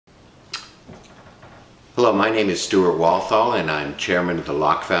Hello, my name is Stuart Walthall and I'm chairman of the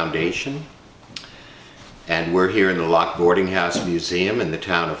Locke Foundation. And we're here in the Locke Boarding House Museum in the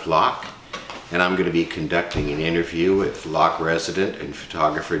town of Locke. And I'm going to be conducting an interview with Locke resident and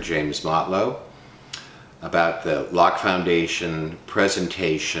photographer James Motlow about the Locke Foundation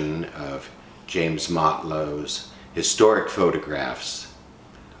presentation of James Motlow's historic photographs,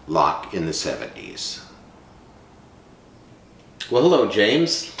 Locke in the 70s. Well, hello,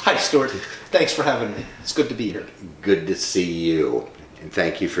 James. Hi, Stuart. Thanks for having me. It's good to be here. Good to see you. And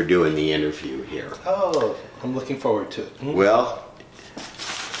thank you for doing the interview here. Oh, I'm looking forward to it. Well,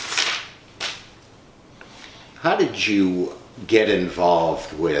 how did you get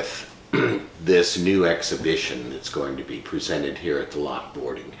involved with this new exhibition that's going to be presented here at the Locke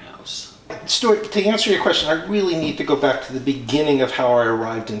Boarding House? Stuart, to answer your question, I really need to go back to the beginning of how I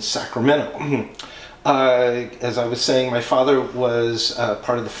arrived in Sacramento. As I was saying, my father was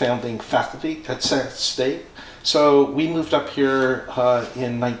part of the founding faculty at Sac State. So we moved up here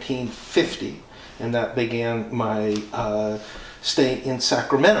in 1950, and that began my stay in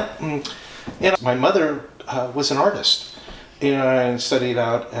Sacramento. And my mother was an artist and studied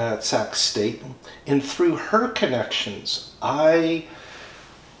out at Sac State. And through her connections, I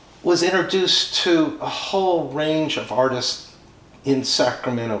was introduced to a whole range of artists in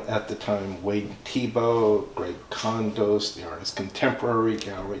Sacramento at the time. Wade Thiebaud, Greg Condos, the Artist Contemporary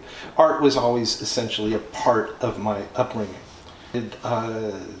Gallery. Art was always essentially a part of my upbringing. I did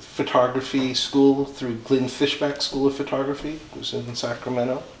photography school through Glenn Fishback School of Photography, which was in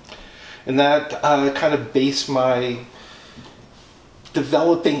Sacramento. And that kind of based my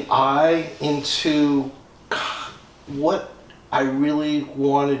developing eye into what I really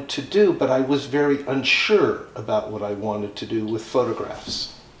wanted to do, but I was very unsure about what I wanted to do with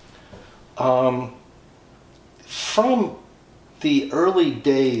photographs. From the early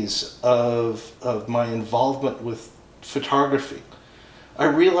days of my involvement with photography, I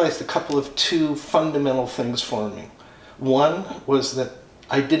realized two fundamental things for me. One was that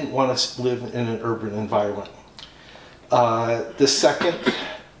I didn't want to live in an urban environment. The second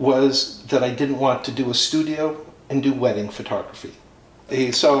was that I didn't want to do a studio and do wedding photography.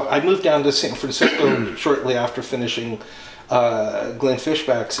 So I moved down to San Francisco shortly after finishing Glenn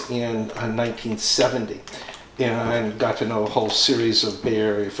Fishback's in 1970, and got to know a whole series of Bay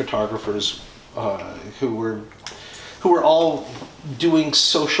Area photographers who were all doing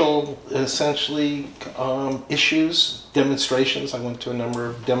social, essentially, issues, demonstrations. I went to a number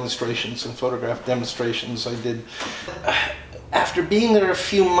of demonstrations and photograph demonstrations I did. After being there a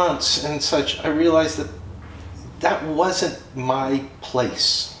few months and such, I realized that that wasn't my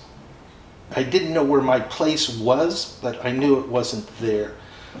place. I didn't know where my place was, but I knew it wasn't there.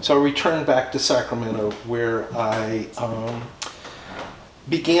 So I returned back to Sacramento, where I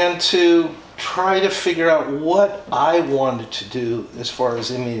began to try to figure out what I wanted to do as far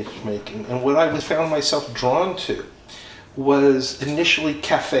as image making. And what I found myself drawn to was initially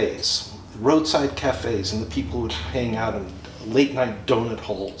cafes, roadside cafes, and the people who would hang out in late night donut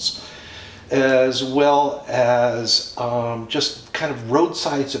holes, as well as just kind of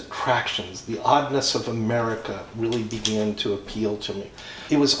roadside attractions. The oddness of America really began to appeal to me.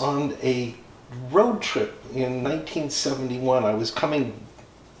 It was on a road trip in 1971. I was coming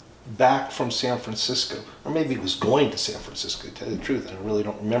back from San Francisco, or maybe it was going to San Francisco, to tell you the truth. I really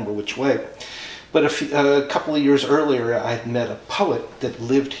don't remember which way. But a couple of years earlier, I had met a poet that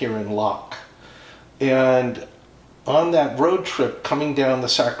lived here in Locke. And on that road trip coming down the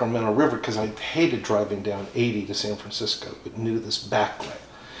Sacramento River, because I hated driving down 80 to San Francisco, but knew this back way,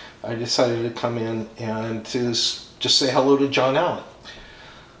 I decided to come in and to just say hello to John Allen.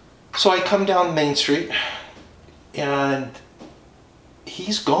 So I come down Main Street, and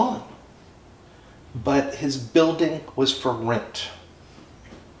he's gone, but his building was for rent.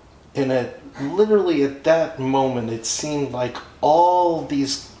 And literally at that moment, it seemed like all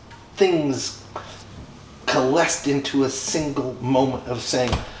these things coalesced into a single moment of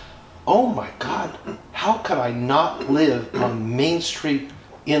saying, oh my God, how could I not live on Main Street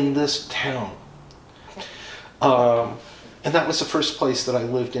in this town? And that was the first place that I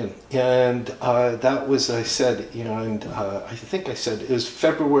lived in. And that was, I said, and I think I said, it was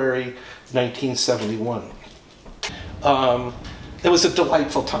February 1971. It was a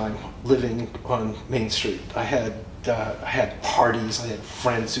delightful time living on Main Street. I had parties, I had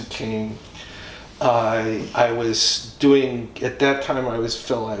friends who came. I was doing, at that time I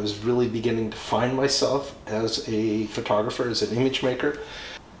was really beginning to find myself as a photographer, as an image maker.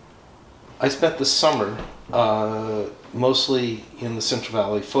 I spent the summer mostly in the Central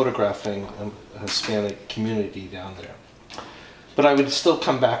Valley photographing a Hispanic community down there. But I would still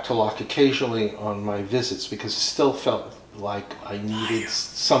come back to Locke occasionally on my visits because it still felt like I needed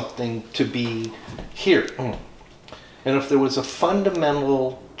something to be here. And if there was a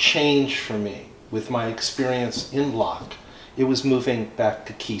fundamental change for me with my experience in Locke, it was moving back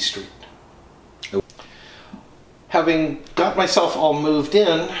to Key Street. Having got myself all moved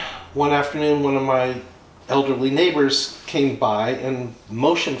in, one afternoon one of my elderly neighbors came by and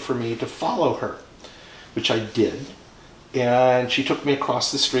motioned for me to follow her, which I did. And she took me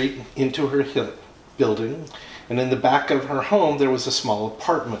across the street into her building, and in the back of her home there was a small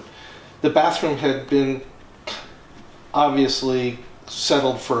apartment. The bathroom had been obviously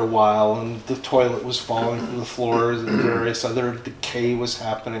settled for a while, and the toilet was falling through the floors and various other decay was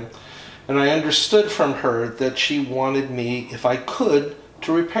happening. And I understood from her that she wanted me, if I could,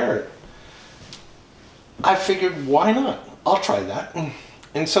 to repair it. I figured, why not? I'll try that.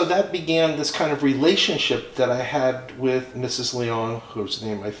 And so that began this kind of relationship that I had with Mrs. Leong, whose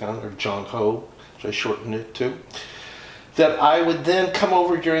name I found, or John Ho, which I shortened it to, that I would then come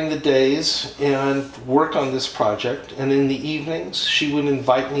over during the days and work on this project, and in the evenings she would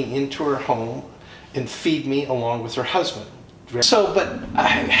invite me into her home and feed me along with her husband. So,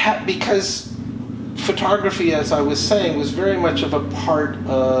 but because photography, as I was saying, was very much of a part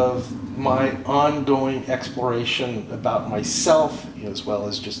of my ongoing exploration about myself, as well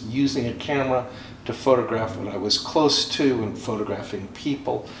as just using a camera to photograph what I was close to and photographing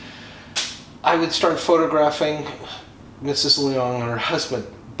people, I would start photographing Mrs. Leong and her husband,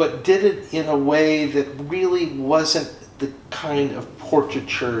 but did it in a way that really wasn't the kind of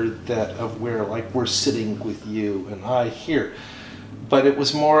portraiture that of where, like, we're sitting with you and I here. But it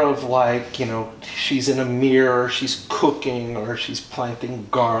was more of like, you know, she's in a mirror, she's cooking, or she's planting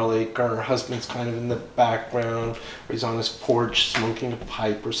garlic, or her husband's kind of in the background, or he's on his porch smoking a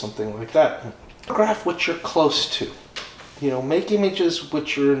pipe or something like that. Photograph what you're close to. You know, make images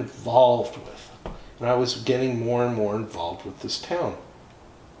which you're involved with. And I was getting more and more involved with this town.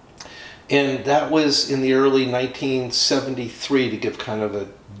 And that was in the early 1973, to give kind of a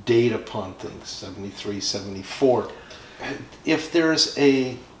date upon things, 73, 74. If there's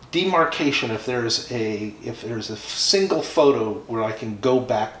a demarcation, if there's a single photo where I can go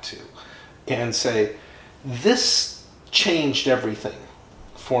back to and say, this changed everything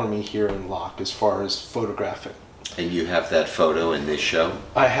for me here in Locke as far as photographing. And you have that photo in this show?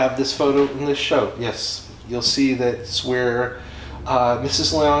 I have this photo in this show, yes. You'll see that it's where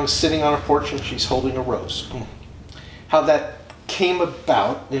Mrs. Leong's sitting on a porch and she's holding a rose. How that came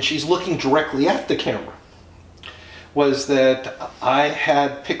about, and she's looking directly at the camera, was that I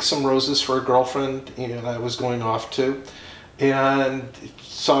had picked some roses for a girlfriend and I was going off to, and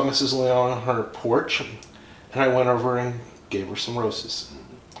saw Mrs. Leong on her porch, and I went over and gave her some roses.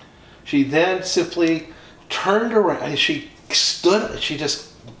 She then simply turned around, she stood, she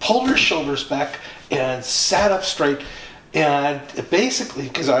just pulled her shoulders back and sat up straight, and basically,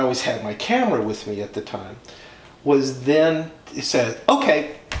 because I always had my camera with me at the time, was then said,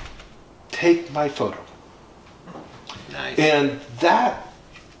 okay, take my photo. Nice. And that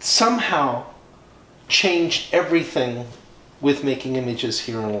somehow changed everything with making images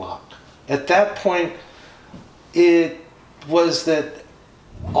here in Locke. At that point, it was that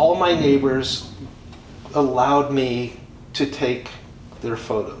all my neighbors allowed me to take their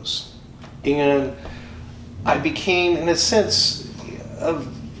photos. And I became, in a sense,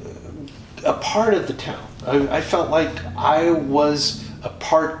 a part of the town. I felt like I was a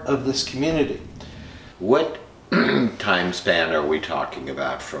part of this community. What time span are we talking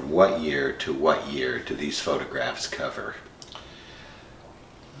about? From what year do these photographs cover?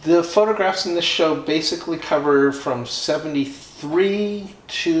 The photographs in this show basically cover from 73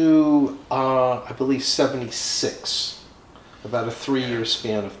 to, I believe, 76. About a 3-year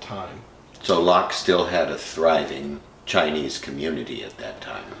span of time. So Locke still had a thriving Chinese community at that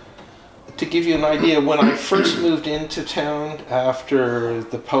time. To give you an idea, when I first moved into town after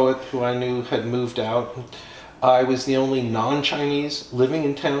the poet who I knew had moved out, I was the only non-Chinese living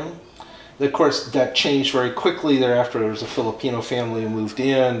in town. Of course, that changed very quickly thereafter. There was a Filipino family who moved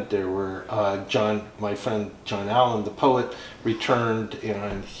in. There were my friend John Allen, the poet, returned,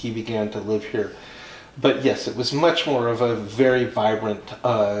 and he began to live here. But yes, it was much more of a very vibrant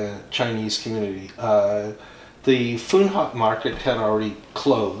Chinese community. The Phu Hat market had already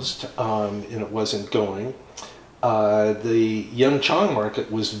closed, and it wasn't going. The Yunchang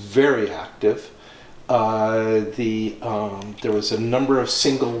market was very active. There was a number of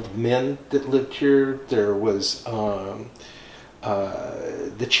single men that lived here. There was the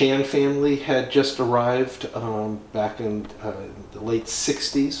Chan family had just arrived back in the late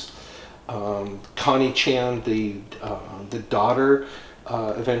 60s. Connie Chan, the daughter,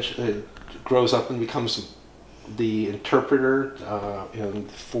 eventually grows up and becomes the interpreter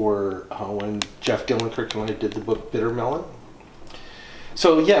for when Jeff Gillenkirk and I did the book Bitter Melon.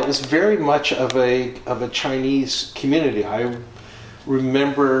 So yeah, it was very much of a Chinese community. I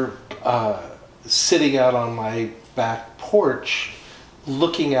remember sitting out on my back porch,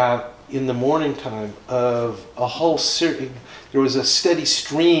 looking out in the morning time of a whole series. There was a steady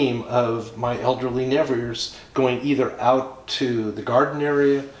stream of my elderly neighbors going either out to the garden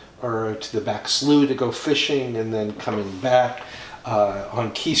area or to the back slough to go fishing and then coming back.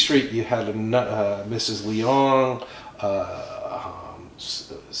 On Key Street you had Mrs. Leong,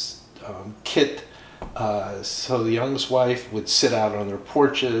 Kit So Young's wife would sit out on their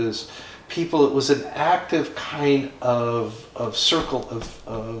porches. People, it was an active kind of circle of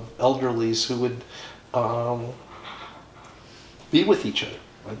elderlies who would be with each other.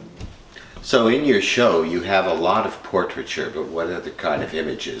 So in your show, you have a lot of portraiture, but what other kind of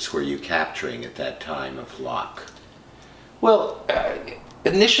images were you capturing at that time of Locke? Well,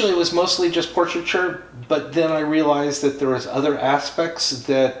 initially it was mostly just portraiture, but then I realized that there was other aspects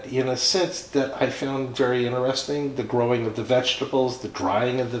that, in a sense, that I found very interesting. The growing of the vegetables, the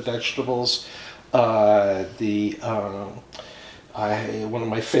drying of the vegetables, one of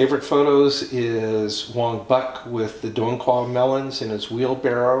my favorite photos is Wong Buck with the Dongquan melons in his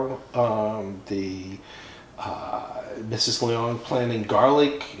wheelbarrow. Mrs. Leong planting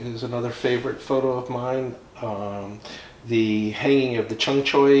garlic is another favorite photo of mine. The hanging of the chung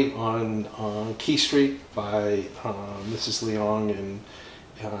choi on Key Street by Mrs. Leong and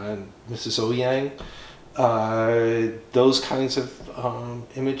Mrs. Ouyang. Those kinds of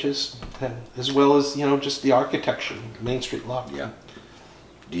images, as well as, just the architecture, Main Street Locke. Yeah.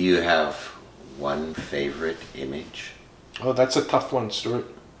 Do you have one favorite image? Oh, that's a tough one, Stuart.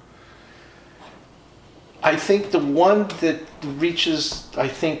 I think the one that reaches,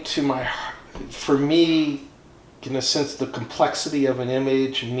 to my heart, for me, in a sense, the complexity of an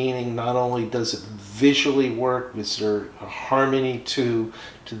image, meaning not only does it visually work, is there a harmony to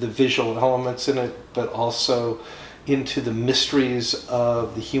the visual elements in it, but also into the mysteries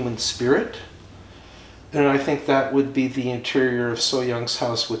of the human spirit. And I think that would be the interior of So Young's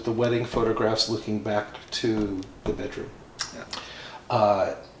house with the wedding photographs looking back to the bedroom.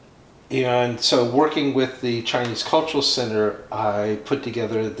 Yeah. And so working with the Chinese Cultural Center, I put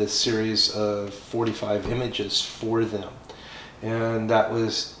together this series of 45 images for them. And that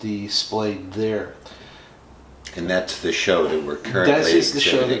was displayed there. And that's the show that we're currently exhibiting. The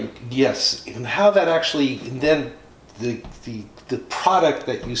show that, yes. And how that actually, and then the product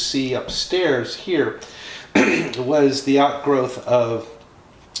that you see upstairs here was the outgrowth of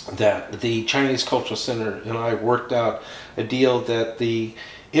that. The Chinese Cultural Center and I worked out a deal that the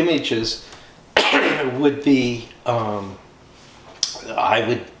images would be, I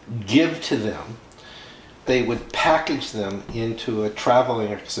would give to them. They would package them into a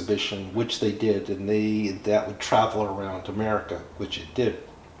traveling exhibition, which they did, and that would travel around America, which it did.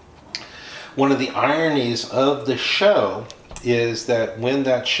 One of the ironies of the show is that when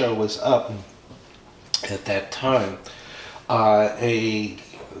that show was up at that time, a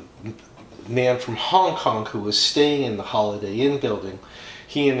man from Hong Kong who was staying in the Holiday Inn building,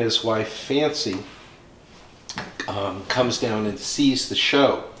 he and his wife Fancy comes down and sees the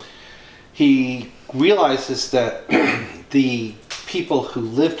show. He realizes that the people who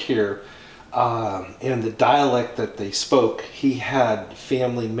lived here and the dialect that they spoke, he had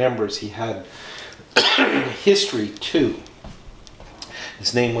family members, he had history too.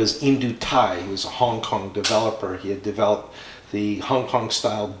 His name was Indu Tai. He was a Hong Kong developer. He had developed the Hong Kong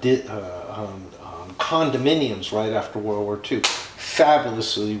style condominiums right after World War II.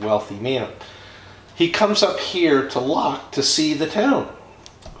 Fabulously wealthy man. He comes up here to Locke to see the town.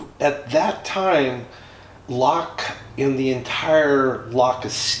 At that time, Locke and the entire Locke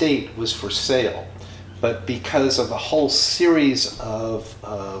estate was for sale. But because of a whole series of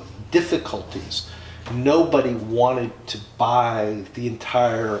difficulties, nobody wanted to buy the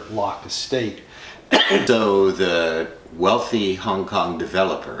entire Locke estate. So the wealthy Hong Kong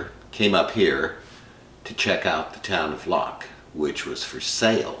developer came up here to check out the town of Locke, which was for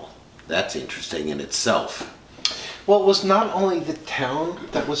sale. That's interesting in itself. Well, it was not only the town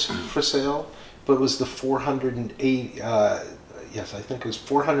that was for sale, but it was the 480, yes, I think it was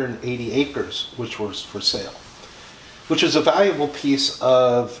 480 acres, which was for sale, which was a valuable piece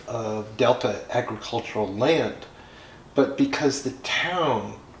of Delta agricultural land. But because the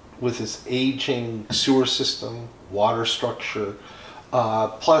town, with its aging sewer system, water structure,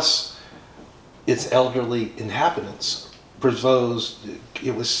 plus its elderly inhabitants, proposed,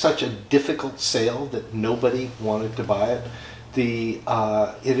 it was such a difficult sale that nobody wanted to buy it.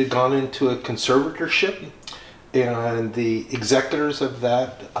 It had gone into a conservatorship, and the executors of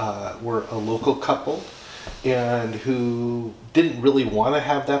that were a local couple, and who didn't really want to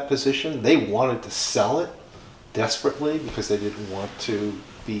have that position. They wanted to sell it desperately because they didn't want to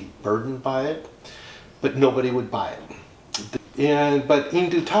be burdened by it, but nobody would buy it. But In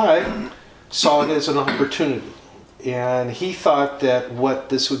due time saw it as an opportunity, and he thought that what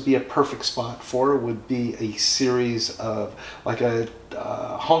this would be a perfect spot for would be a series of, like a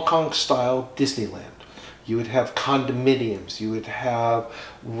Hong Kong style Disneyland. You would have condominiums, you would have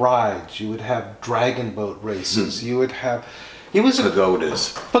rides, you would have dragon boat races, you would have...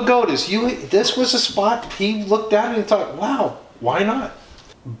 Pagodas. Pagodas. This was a spot he looked at and thought, wow, why not?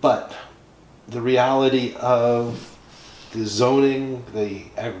 But the reality of the zoning, the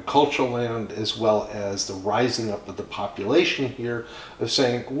agricultural land, as well as the rising up of the population here, of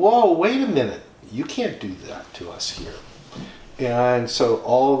saying, whoa, wait a minute, you can't do that to us here. And so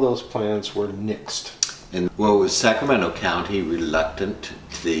all of those plans were nixed. And well, was Sacramento County reluctant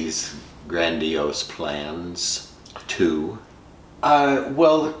to these grandiose plans too?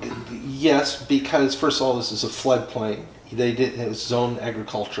 Well, yes, because first of all, this is a floodplain. It was zone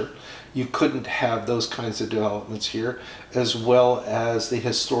agriculture. You couldn't have those kinds of developments here, as well as the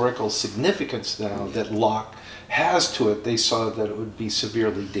historical significance now that Locke has to it. They saw that it would be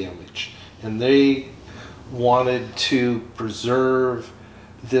severely damaged, and they wanted to preserve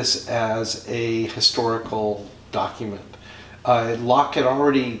this as a historical document. Locke had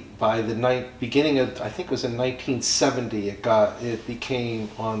already, by the beginning of, I think it was in 1970, it became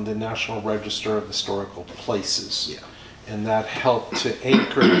on the National Register of Historical Places. Yeah. And that helped to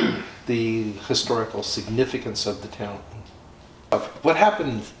anchor the historical significance of the town. What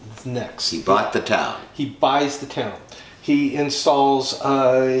happened next? He bought the town. He buys the town. He installs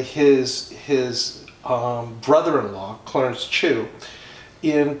his brother-in-law, Clarence Chu,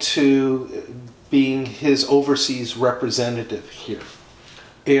 into being his overseas representative here.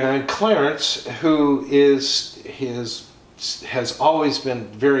 And Clarence, who has always been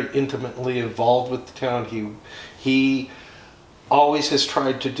very intimately involved with the town, he always has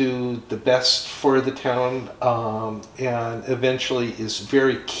tried to do the best for the town, and eventually is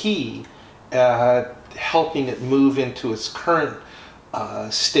very key at helping it move into its current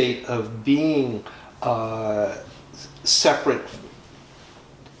state of being separate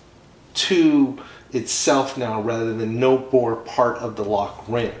to itself now, rather than no more part of the Locke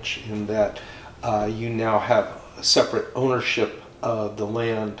Ranch, in that you now have separate ownership of the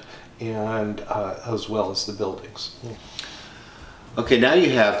land and as well as the buildings. Okay, now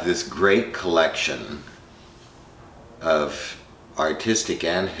you have this great collection of artistic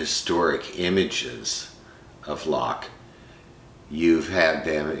and historic images of Locke. You've had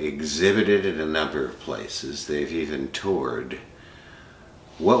them exhibited in a number of places. They've even toured.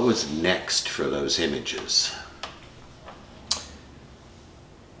 What was next for those images?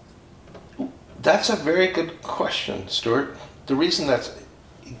 That's a very good question, Stuart. The reason that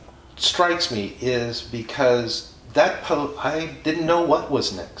strikes me is because I didn't know what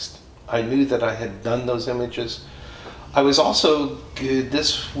was next. I knew that I had done those images. I was also,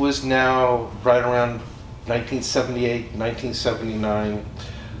 this was now right around 1978, 1979.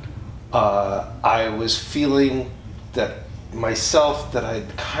 I was feeling that myself, that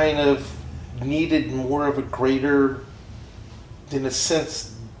I'd kind of needed more of a greater, in a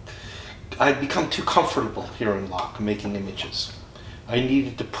sense, I'd become too comfortable here in Locke making images. I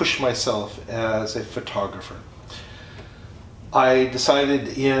needed to push myself as a photographer. I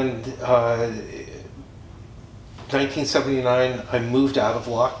decided in 1979 I moved out of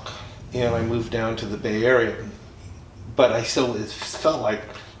Locke and I moved down to the Bay Area, but it felt like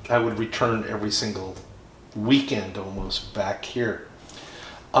I would return every single weekend almost back here.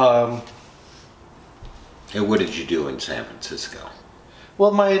 And what did you do in San Francisco?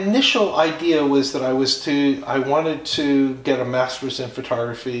 Well, my initial idea was that I wanted to get a master's in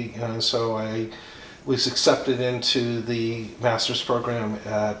photography, and so I was accepted into the master's program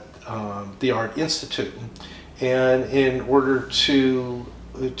at the Art Institute. And in order to,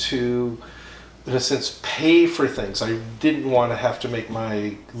 in a sense, pay for things, I didn't want to have to make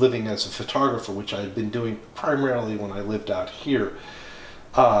my living as a photographer, which I had been doing primarily when I lived out here.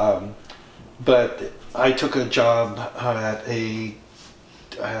 But I took a job at a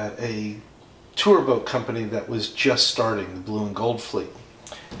tour boat company that was just starting, the Blue and Gold Fleet.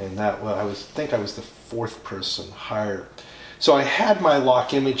 And that I think I was the fourth person hired. So I had my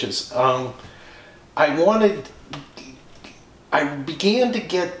Locke images. I began to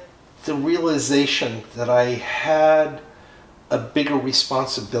get the realization that I had a bigger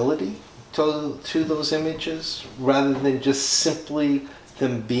responsibility to those images, rather than just simply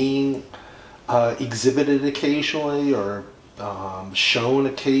them being exhibited occasionally or shown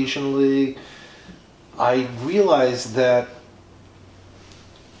occasionally. I realized that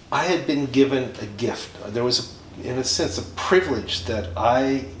I had been given a gift. There was, in a sense, a privilege that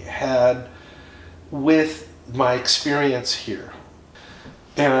I had with my experience here.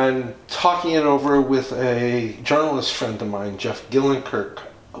 And talking it over with a journalist friend of mine, Jeff Gillenkirk,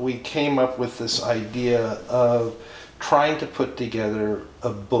 we came up with this idea of trying to put together a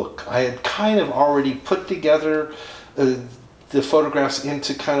book. I had kind of already put together the photographs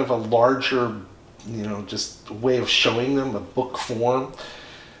into kind of a larger, just way of showing them, a book form.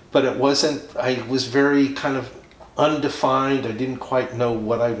 But it wasn't, I was very kind of undefined. I didn't quite know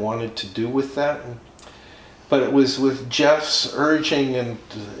what I wanted to do with that. But it was with Jeff's urging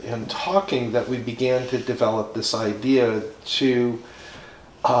and talking that we began to develop this idea to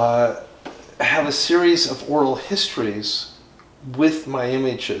have a series of oral histories with my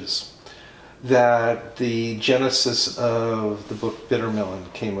images, that the genesis of the book Bitter Melon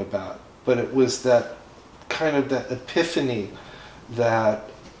came about. But it was that kind of that epiphany that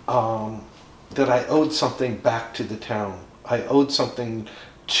that I owed something back to the town. I owed something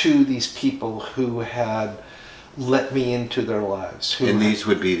to these people who had let me into their lives. And these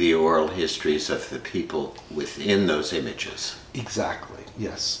would be the oral histories of the people within those images. Exactly,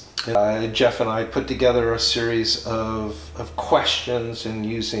 yes. Jeff and I put together a series of questions, and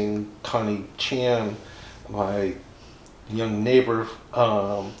using Connie Chan, my young neighbor,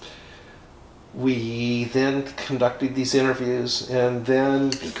 we then conducted these interviews, and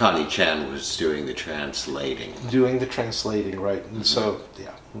then... And Connie Chan was doing the translating. Doing the translating, right. And so,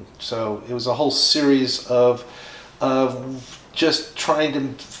 yeah. So it was a whole series of just trying to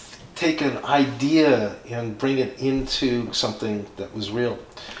take an idea and bring it into something that was real.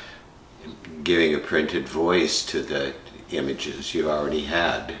 Giving a printed voice to the images you already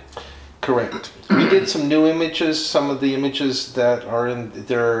had. Correct. We did some new images. Some of the images that are in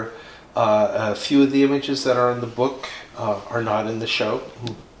there, a few of the images that are in the book are not in the show.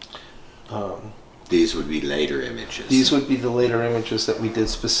 These would be later images. These would be the later images that we did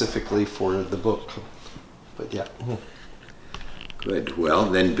specifically for the book. But yeah. Good. Well,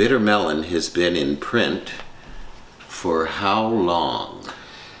 then Bitter Melon has been in print for how long?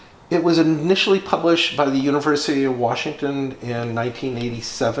 It was initially published by the University of Washington in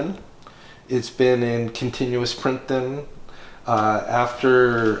 1987. It's been in continuous print then.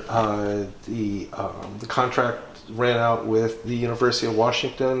 After the contract ran out with the University of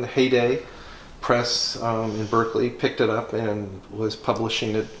Washington, Heyday Press in Berkeley picked it up and was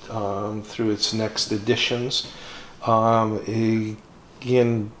publishing it through its next editions. In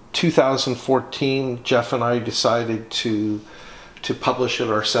 2014, Jeff and I decided to publish it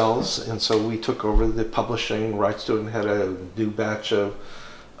ourselves, and so we took over the publishing rights to it and had a new batch of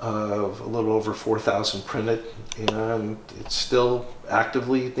a little over 4,000 printed, and it's still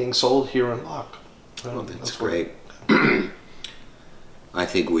actively being sold here in Locke. Oh, that's great. I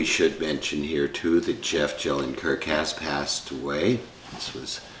think we should mention here too that Jeff Gillenkirk has passed away. This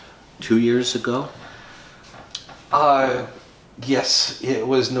was 2 years ago? Yes, it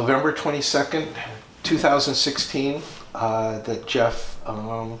was November 22nd, 2016, that Jeff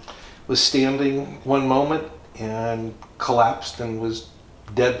was standing one moment and collapsed and was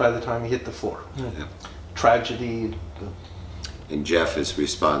dead by the time he hit the floor. Yeah. Tragedy. And Jeff is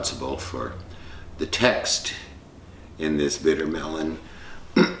responsible for the text in this Bitter Melon,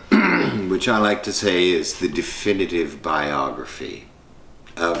 which I like to say is the definitive biography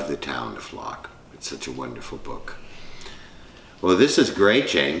of the town of Locke. It's such a wonderful book. Well, this is great,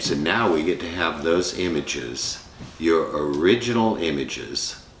 James, and now we get to have those images, your original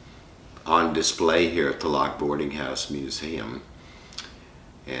images, on display here at the Locke Boarding House Museum.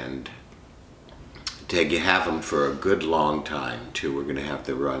 And to have them for a good long time, too. We're going to have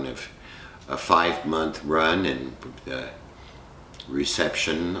the run of a 5-month run, and the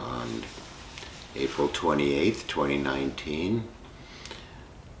reception on April 28th, 2019.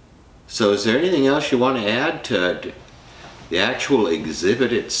 So is there anything else you want to add to the actual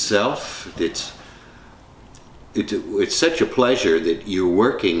exhibit itself? It's such a pleasure that you're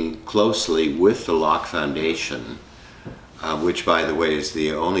working closely with the Locke Foundation, which, by the way, is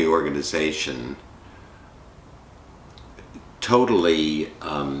the only organization totally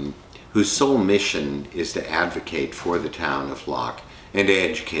whose sole mission is to advocate for the town of Locke and to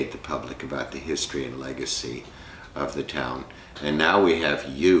educate the public about the history and legacy of the town. And now we have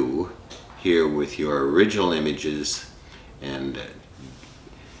you here with your original images and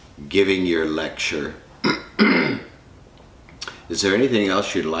giving your lecture. Is there anything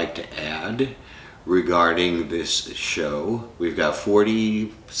else you'd like to add regarding this show? We've got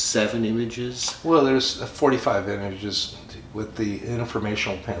 47 images. Well, there's 45 images with the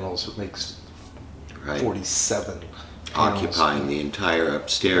informational panels. It makes 47 panels. Occupying the entire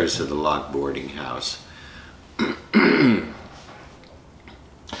upstairs of the Locke boarding house.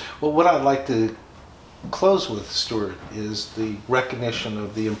 Well, what I'd like to close with, Stuart, is the recognition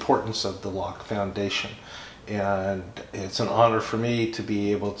of the importance of the Locke Foundation. And it's an honor for me to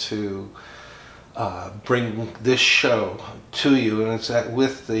be able to bring this show to you. And it's that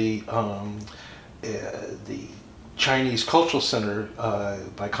with the Chinese Cultural Center,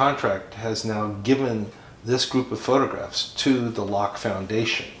 by contract, has now given this group of photographs to the Locke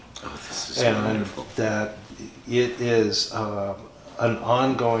Foundation. Oh, this is wonderful. That it is an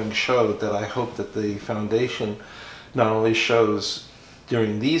ongoing show that I hope that the foundation not only shows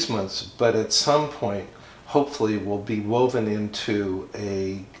during these months, but at some point hopefully will be woven into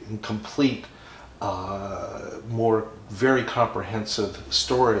a complete, more very comprehensive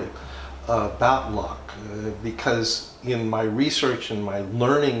story about Locke. Because in my research and my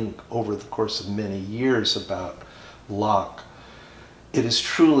learning over the course of many years about Locke, it is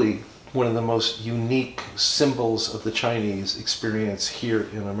truly one of the most unique symbols of the Chinese experience here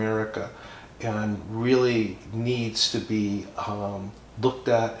in America, and really needs to be looked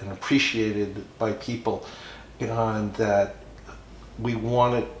at and appreciated by people, and that we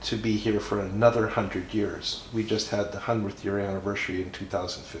want it to be here for another 100 years. We just had the 100th year anniversary in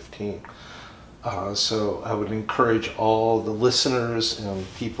 2015. So I would encourage all the listeners and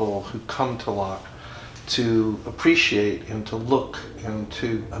people who come to Locke to appreciate and to look and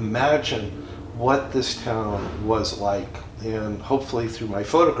to imagine what this town was like, and hopefully through my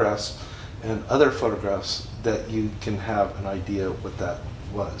photographs and other photographs that you can have an idea what that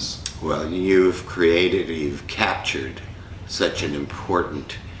was. Well, you've captured such an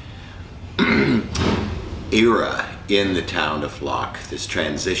important era in the town of Locke, this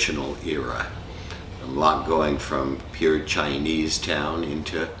transitional era. Locke going from pure Chinese town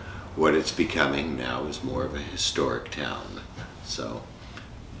into what it's becoming now is more of a historic town. So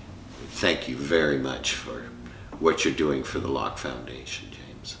thank you very much for what you're doing for the Locke Foundation,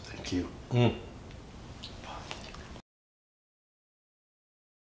 James. Thank you.